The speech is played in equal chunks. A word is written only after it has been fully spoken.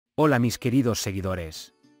Hola mis queridos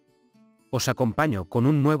seguidores. Os acompaño con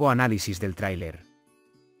un nuevo análisis del tráiler.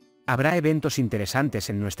 Habrá eventos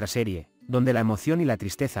interesantes en nuestra serie, donde la emoción y la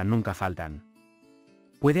tristeza nunca faltan.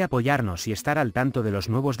 Puede apoyarnos y estar al tanto de los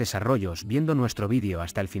nuevos desarrollos viendo nuestro vídeo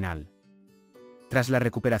hasta el final. Tras la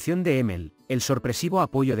recuperación de Emel, el sorpresivo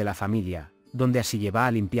apoyo de la familia, donde Asiye va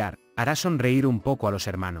a limpiar, hará sonreír un poco a los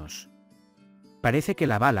hermanos. Parece que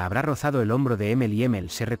la bala habrá rozado el hombro de Emel y Emel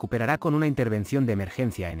se recuperará con una intervención de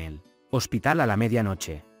emergencia en el hospital a la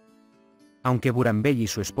medianoche. Aunque Burhan Bey y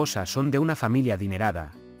su esposa son de una familia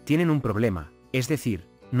adinerada, tienen un problema, es decir,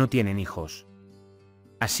 no tienen hijos.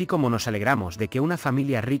 Así como nos alegramos de que una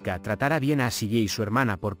familia rica tratara bien a Asiye y su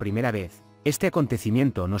hermana por primera vez, este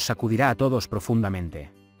acontecimiento nos sacudirá a todos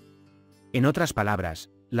profundamente. En otras palabras,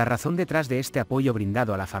 la razón detrás de este apoyo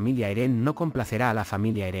brindado a la familia Eren no complacerá a la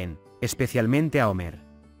familia Eren, especialmente a Homer.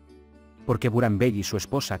 Porque Burhan Bey y su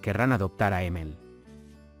esposa querrán adoptar a Emel.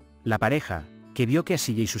 La pareja, que vio que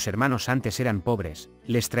Asiye y sus hermanos antes eran pobres,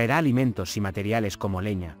 les traerá alimentos y materiales como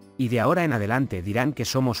leña, y de ahora en adelante dirán que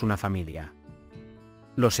somos una familia.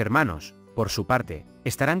 Los hermanos, por su parte,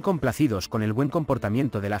 estarán complacidos con el buen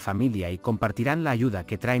comportamiento de la familia y compartirán la ayuda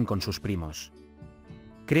que traen con sus primos.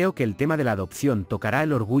 Creo que el tema de la adopción tocará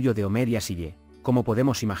el orgullo de Homer y Asiye, como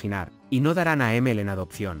podemos imaginar, y no darán a Emel en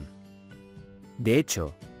adopción. De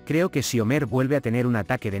hecho, creo que si Homer vuelve a tener un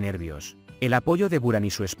ataque de nervios, el apoyo de Burhan y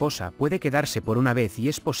su esposa puede quedarse por una vez y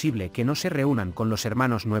es posible que no se reúnan con los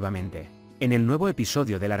hermanos nuevamente. En el nuevo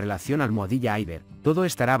episodio de la relación almohadilla-Iber, todo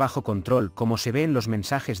estará bajo control como se ve en los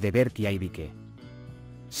mensajes de Berk y Aibike.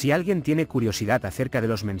 Si alguien tiene curiosidad acerca de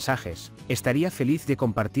los mensajes, estaría feliz de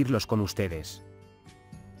compartirlos con ustedes.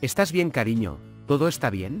 ¿Estás bien, cariño? ¿Todo está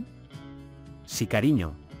bien? Sí,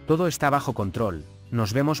 cariño, todo está bajo control,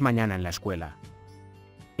 nos vemos mañana en la escuela.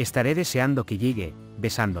 Estaré deseando que llegue,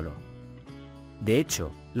 besándolo. De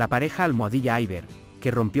hecho, la pareja almohadilla-Iber, que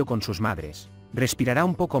rompió con sus madres, respirará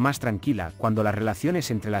un poco más tranquila cuando las relaciones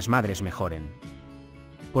entre las madres mejoren.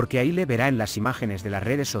 Porque ahí le verá en las imágenes de las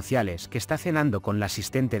redes sociales que está cenando con la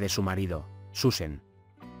asistente de su marido, Susan.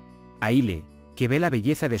 Aile, que ve la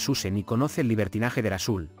belleza de Susan y conoce el libertinaje de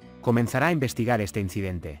Rasul, comenzará a investigar este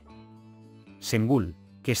incidente. Sengul,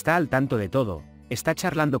 que está al tanto de todo, está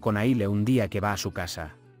charlando con Aile un día que va a su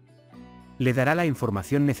casa. Le dará la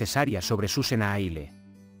información necesaria sobre Susan a Aile.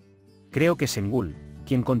 Creo que Sengul,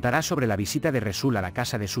 quien contará sobre la visita de Rasul a la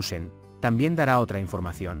casa de Susan, también dará otra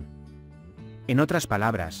información. En otras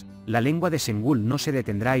palabras, la lengua de Sengul no se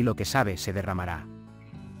detendrá y lo que sabe se derramará.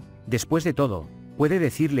 Después de todo, puede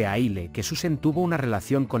decirle a Aile que Susan tuvo una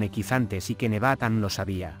relación con X antes y que Nevatan lo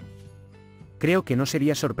sabía. Creo que no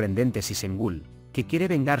sería sorprendente si Sengul, que quiere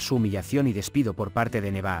vengar su humillación y despido por parte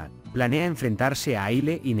de Nevaad, planea enfrentarse a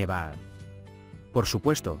Aile y Nevaad. Por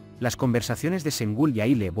supuesto, las conversaciones de Sengul y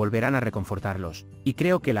Aile volverán a reconfortarlos, y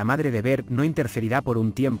creo que la madre de Berk no interferirá por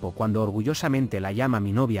un tiempo cuando orgullosamente la llama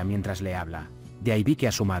mi novia mientras le habla, de Aibike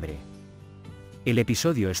a su madre. El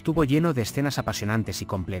episodio estuvo lleno de escenas apasionantes y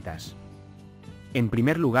completas. En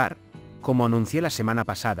primer lugar, como anuncié la semana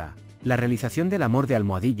pasada, la realización del amor de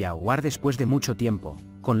almohadilla War después de mucho tiempo,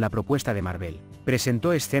 con la propuesta de Marvel,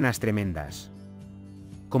 presentó escenas tremendas.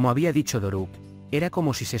 Como había dicho Doruk, era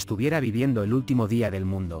como si se estuviera viviendo el último día del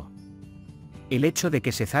mundo. El hecho de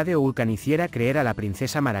que Sezade o Ulkan hiciera creer a la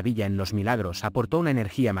princesa Maravilla en los milagros aportó una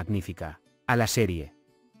energía magnífica a la serie.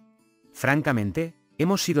 Francamente,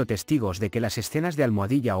 hemos sido testigos de que las escenas de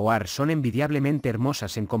almohadilla War son envidiablemente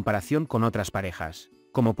hermosas en comparación con otras parejas.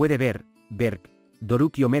 Como puede ver, Berk,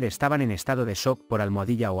 Doruk y Homer estaban en estado de shock por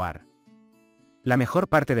almohadilla War. La mejor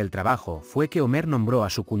parte del trabajo fue que Homer nombró a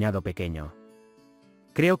su cuñado pequeño.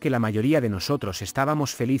 Creo que la mayoría de nosotros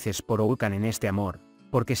estábamos felices por Ulkan en este amor,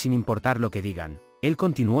 porque sin importar lo que digan, él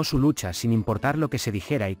continuó su lucha sin importar lo que se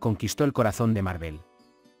dijera y conquistó el corazón de Marvel.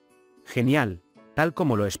 Genial, tal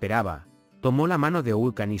como lo esperaba, tomó la mano de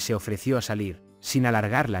Ulkan y se ofreció a salir, sin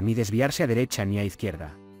alargarla ni desviarse a derecha ni a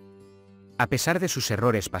izquierda. A pesar de sus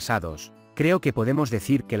errores pasados, creo que podemos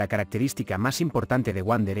decir que la característica más importante de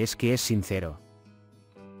Wander es que es sincero.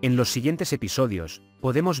 En los siguientes episodios,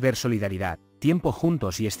 podemos ver solidaridad, tiempo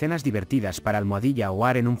juntos y escenas divertidas para almohadilla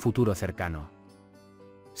War en un futuro cercano.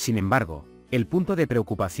 Sin embargo, el punto de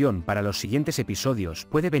preocupación para los siguientes episodios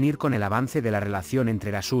puede venir con el avance de la relación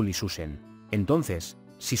entre Rasul y Susan. Entonces,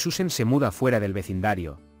 si Susan se muda fuera del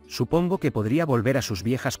vecindario, supongo que podría volver a sus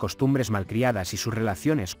viejas costumbres malcriadas y sus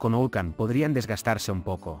relaciones con Ulkan podrían desgastarse un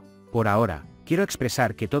poco. Por ahora, quiero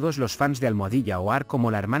expresar que todos los fans de almohadilla War como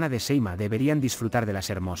la hermana de Seima deberían disfrutar de las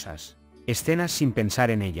hermosas escenas sin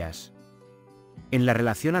pensar en ellas. En la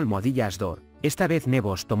relación almohadilla Asdor, esta vez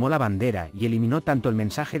Nevos tomó la bandera y eliminó tanto el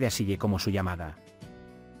mensaje de Asiye como su llamada.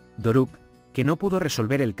 Doruk, que no pudo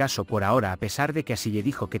resolver el caso por ahora a pesar de que Asiye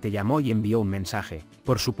dijo que te llamó y envió un mensaje,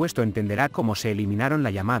 por supuesto entenderá cómo se eliminaron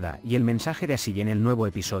la llamada y el mensaje de Asiye en el nuevo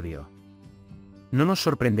episodio. No nos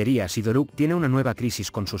sorprendería si Doruk tiene una nueva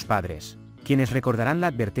crisis con sus padres, quienes recordarán la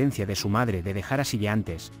advertencia de su madre de dejar a Asiye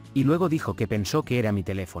antes, y luego dijo que pensó que era mi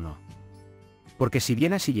teléfono. Porque si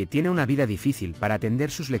bien Asiye tiene una vida difícil para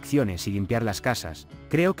atender sus lecciones y limpiar las casas,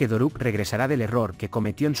 creo que Doruk regresará del error que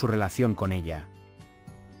cometió en su relación con ella.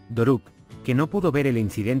 Doruk, que no pudo ver el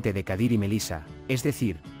incidente de Kadir y Melissa, es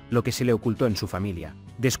decir, lo que se le ocultó en su familia,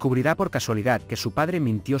 descubrirá por casualidad que su padre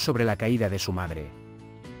mintió sobre la caída de su madre.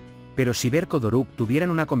 Pero si Berko y Doruk tuvieran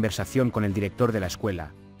una conversación con el director de la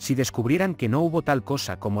escuela, si descubrieran que no hubo tal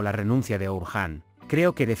cosa como la renuncia de Burhan,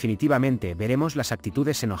 creo que definitivamente veremos las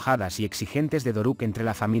actitudes enojadas y exigentes de Doruk entre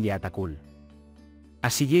la familia Atakul.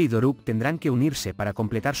 Asiye y Doruk tendrán que unirse para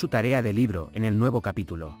completar su tarea de libro en el nuevo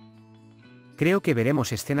capítulo. Creo que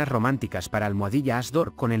veremos escenas románticas para Almohadilla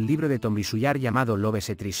Asdor con el libro de Tombrisuyar llamado Love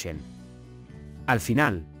Setrishen. Al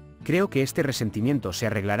final, creo que este resentimiento se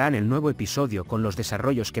arreglará en el nuevo episodio con los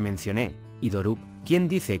desarrollos que mencioné, y Doruk, quien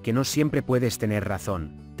dice que no siempre puedes tener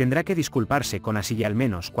razón, tendrá que disculparse con Asiye al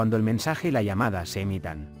menos cuando el mensaje y la llamada se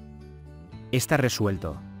emitan. Está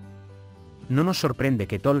resuelto. No nos sorprende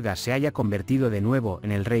que Tolga se haya convertido de nuevo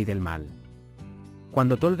en el rey del mal.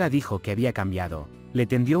 Cuando Tolga dijo que había cambiado, le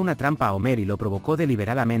tendió una trampa a Homer y lo provocó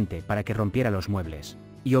deliberadamente para que rompiera los muebles,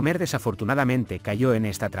 y Homer desafortunadamente cayó en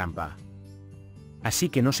esta trampa. Así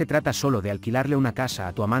que no se trata solo de alquilarle una casa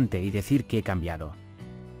a tu amante y decir que he cambiado.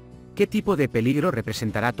 ¿Qué tipo de peligro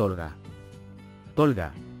representará Tolga?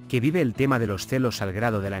 Tolga, que vive el tema de los celos al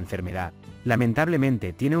grado de la enfermedad,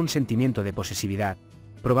 lamentablemente tiene un sentimiento de posesividad,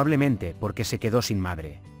 probablemente porque se quedó sin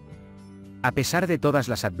madre. A pesar de todas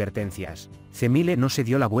las advertencias, Cemile no se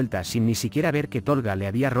dio la vuelta sin ni siquiera ver que Tolga le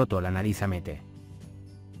había roto la nariz a Mete.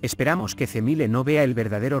 Esperamos que Cemile no vea el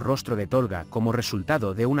verdadero rostro de Tolga como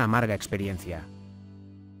resultado de una amarga experiencia.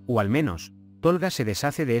 O al menos, Tolga se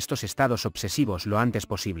deshace de estos estados obsesivos lo antes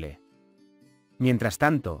posible. Mientras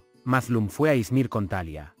tanto, Mazlum fue a Izmir con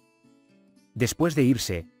Talia. Después de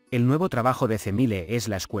irse, el nuevo trabajo de Cemile es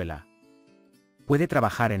la escuela. Puede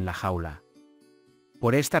trabajar en la jaula.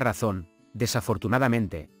 Por esta razón,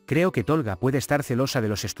 desafortunadamente, creo que Tolga puede estar celosa de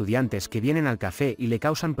los estudiantes que vienen al café y le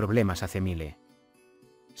causan problemas a Cemile.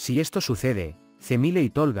 Si esto sucede, Cemile y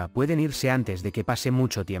Tolga pueden irse antes de que pase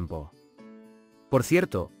mucho tiempo. Por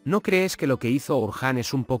cierto, ¿no crees que lo que hizo Burhan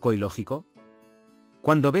es un poco ilógico?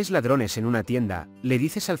 Cuando ves ladrones en una tienda, ¿le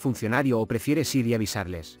dices al funcionario o prefieres ir y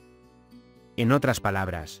avisarles? En otras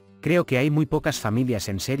palabras, creo que hay muy pocas familias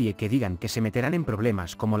en serie que digan que se meterán en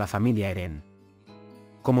problemas como la familia Eren.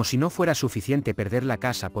 Como si no fuera suficiente perder la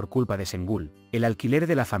casa por culpa de Sengül, el alquiler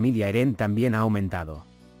de la familia Eren también ha aumentado.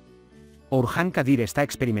 Orhan Kadir está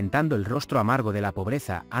experimentando el rostro amargo de la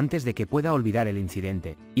pobreza antes de que pueda olvidar el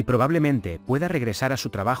incidente, y probablemente pueda regresar a su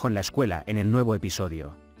trabajo en la escuela en el nuevo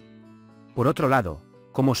episodio. Por otro lado,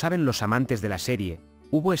 como saben los amantes de la serie,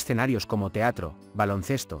 hubo escenarios como teatro,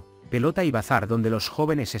 baloncesto, pelota y bazar donde los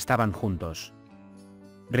jóvenes estaban juntos.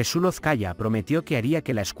 Resul Ozkaya prometió que haría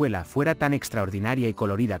que la escuela fuera tan extraordinaria y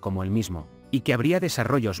colorida como él mismo, y que habría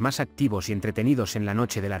desarrollos más activos y entretenidos en la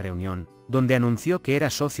noche de la reunión, donde anunció que era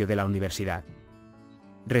socio de la universidad.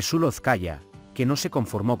 Resul Ozkaya, que no se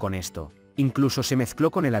conformó con esto, incluso se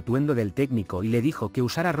mezcló con el atuendo del técnico y le dijo que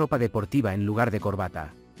usara ropa deportiva en lugar de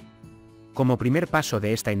corbata. Como primer paso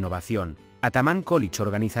de esta innovación, Ataman College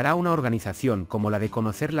organizará una organización como la de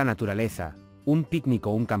conocer la naturaleza, un picnic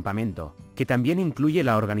o un campamento, que también incluye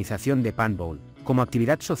la organización de paintball, como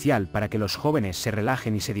actividad social para que los jóvenes se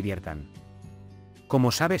relajen y se diviertan.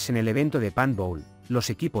 Como sabes, en el evento de paintball, los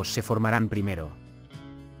equipos se formarán primero.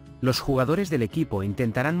 Los jugadores del equipo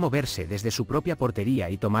intentarán moverse desde su propia portería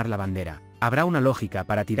y tomar la bandera. Habrá una lógica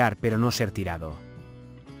para tirar pero no ser tirado.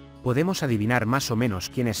 Podemos adivinar más o menos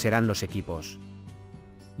quiénes serán los equipos.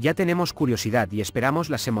 Ya tenemos curiosidad y esperamos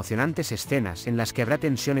las emocionantes escenas en las que habrá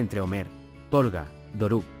tensión entre Homer, Tolga,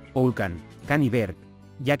 Doruk, Oulkan, Khan y Berk,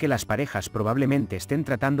 ya que las parejas probablemente estén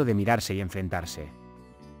tratando de mirarse y enfrentarse.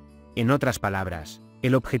 En otras palabras,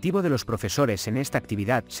 el objetivo de los profesores en esta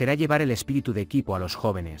actividad será llevar el espíritu de equipo a los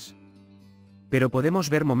jóvenes. Pero podemos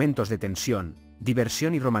ver momentos de tensión,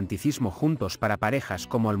 diversión y romanticismo juntos para parejas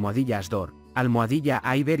como Almohadilla Asdor, Almohadilla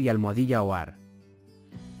Aiber y Almohadilla Oar.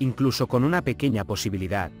 Incluso con una pequeña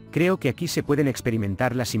posibilidad, creo que aquí se pueden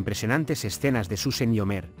experimentar las impresionantes escenas de Susen y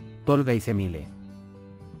Homer, Tolga y Cemile.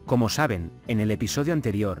 Como saben, en el episodio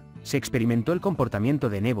anterior, se experimentó el comportamiento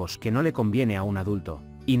de Nevos que no le conviene a un adulto,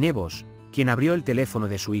 y Nevos, quien abrió el teléfono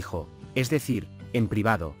de su hijo, es decir, en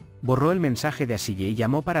privado, Borró el mensaje de Asiye y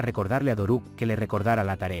llamó para recordarle a Doruk que le recordara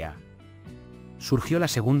la tarea. Surgió la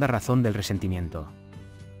segunda razón del resentimiento.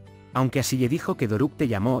 Aunque Asiye dijo que Doruk te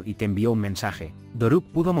llamó y te envió un mensaje, Doruk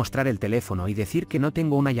pudo mostrar el teléfono y decir que no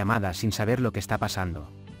tengo una llamada sin saber lo que está pasando.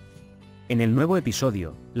 En el nuevo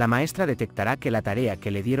episodio, la maestra detectará que la tarea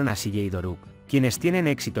que le dieron a Asiye y Doruk, quienes tienen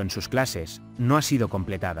éxito en sus clases, no ha sido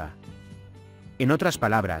completada. En otras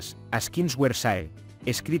palabras, Askins Wersae,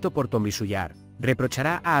 escrito por Tombisuyar,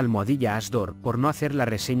 reprochará a Almohadilla Asdor por no hacer la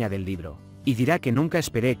reseña del libro, y dirá que nunca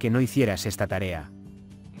esperé que no hicieras esta tarea.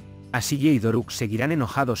 Asiye y Doruk seguirán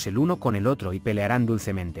enojados el uno con el otro y pelearán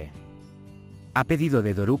dulcemente. A pedido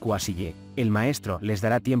de Doruk o Asiye, el maestro les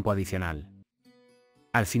dará tiempo adicional.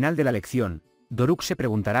 Al final de la lección, Doruk se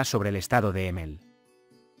preguntará sobre el estado de Emel.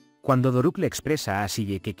 Cuando Doruk le expresa a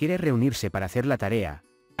Asiye que quiere reunirse para hacer la tarea,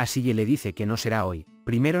 Asiye le dice que no será hoy,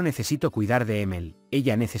 primero necesito cuidar de Emel,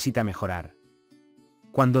 ella necesita mejorar.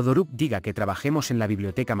 Cuando Doruk diga que trabajemos en la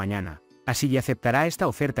biblioteca mañana, Asiye aceptará esta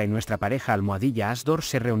oferta y nuestra pareja Almohadilla Asdor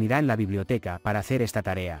se reunirá en la biblioteca para hacer esta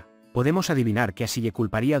tarea. Podemos adivinar que Asiye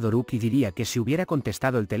culparía a Doruk y diría que si hubiera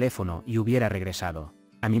contestado el teléfono y hubiera regresado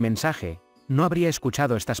a mi mensaje, no habría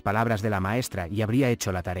escuchado estas palabras de la maestra y habría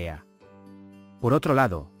hecho la tarea. Por otro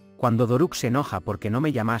lado, cuando Doruk se enoja porque no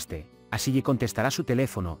me llamaste, Asiye contestará su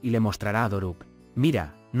teléfono y le mostrará a Doruk: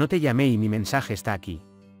 mira, no te llamé y mi mensaje está aquí.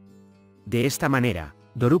 De esta manera,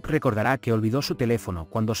 Doruk recordará que olvidó su teléfono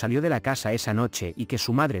cuando salió de la casa esa noche y que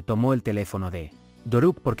su madre tomó el teléfono de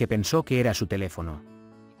Doruk porque pensó que era su teléfono.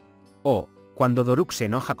 O, cuando Doruk se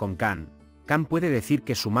enoja con Kan puede decir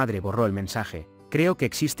que su madre borró el mensaje. Creo que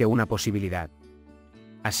existe una posibilidad.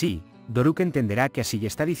 Así, Doruk entenderá que Asiye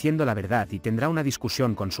está diciendo la verdad y tendrá una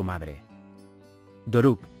discusión con su madre.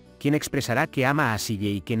 Doruk, quien expresará que ama a Asiye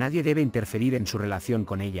y que nadie debe interferir en su relación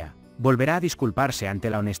con ella, volverá a disculparse ante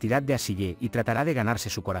la honestidad de Asiye y tratará de ganarse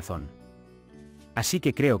su corazón. Así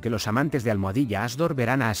que creo que los amantes de Almohadilla Asdor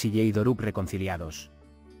verán a Asiye y Doruk reconciliados.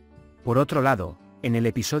 Por otro lado, en el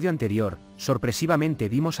episodio anterior, sorpresivamente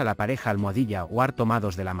vimos a la pareja Almohadilla War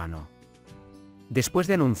tomados de la mano. Después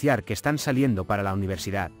de anunciar que están saliendo para la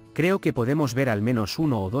universidad, creo que podemos ver al menos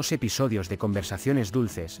 1 o 2 episodios de conversaciones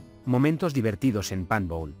dulces, momentos divertidos en Pan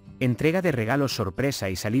Bowl, entrega de regalos sorpresa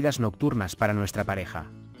y salidas nocturnas para nuestra pareja.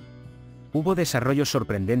 Hubo desarrollos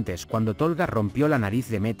sorprendentes cuando Tolga rompió la nariz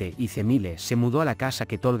de Mete y Cemile se mudó a la casa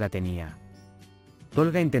que Tolga tenía.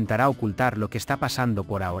 Tolga intentará ocultar lo que está pasando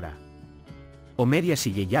por ahora. Homer y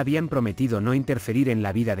Asiye ya habían prometido no interferir en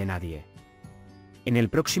la vida de nadie. En el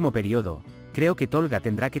próximo periodo, creo que Tolga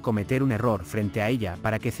tendrá que cometer un error frente a ella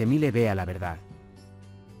para que Cemile vea la verdad.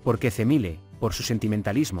 Porque Cemile, por su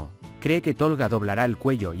sentimentalismo, cree que Tolga doblará el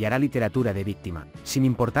cuello y hará literatura de víctima. Sin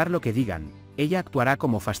importar lo que digan, ella actuará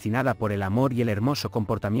como fascinada por el amor y el hermoso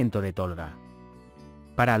comportamiento de Tolga.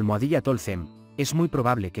 Para Almohadilla Tolcem, es muy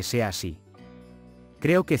probable que sea así.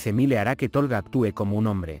 Creo que Cemile hará que Tolga actúe como un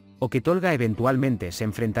hombre, o que Tolga eventualmente se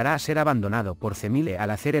enfrentará a ser abandonado por Cemile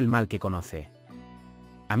al hacer el mal que conoce.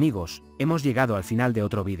 Amigos, hemos llegado al final de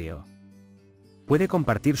otro vídeo. Puede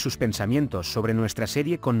compartir sus pensamientos sobre nuestra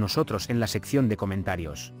serie con nosotros en la sección de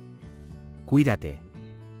comentarios. Cuídate.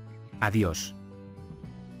 Adiós.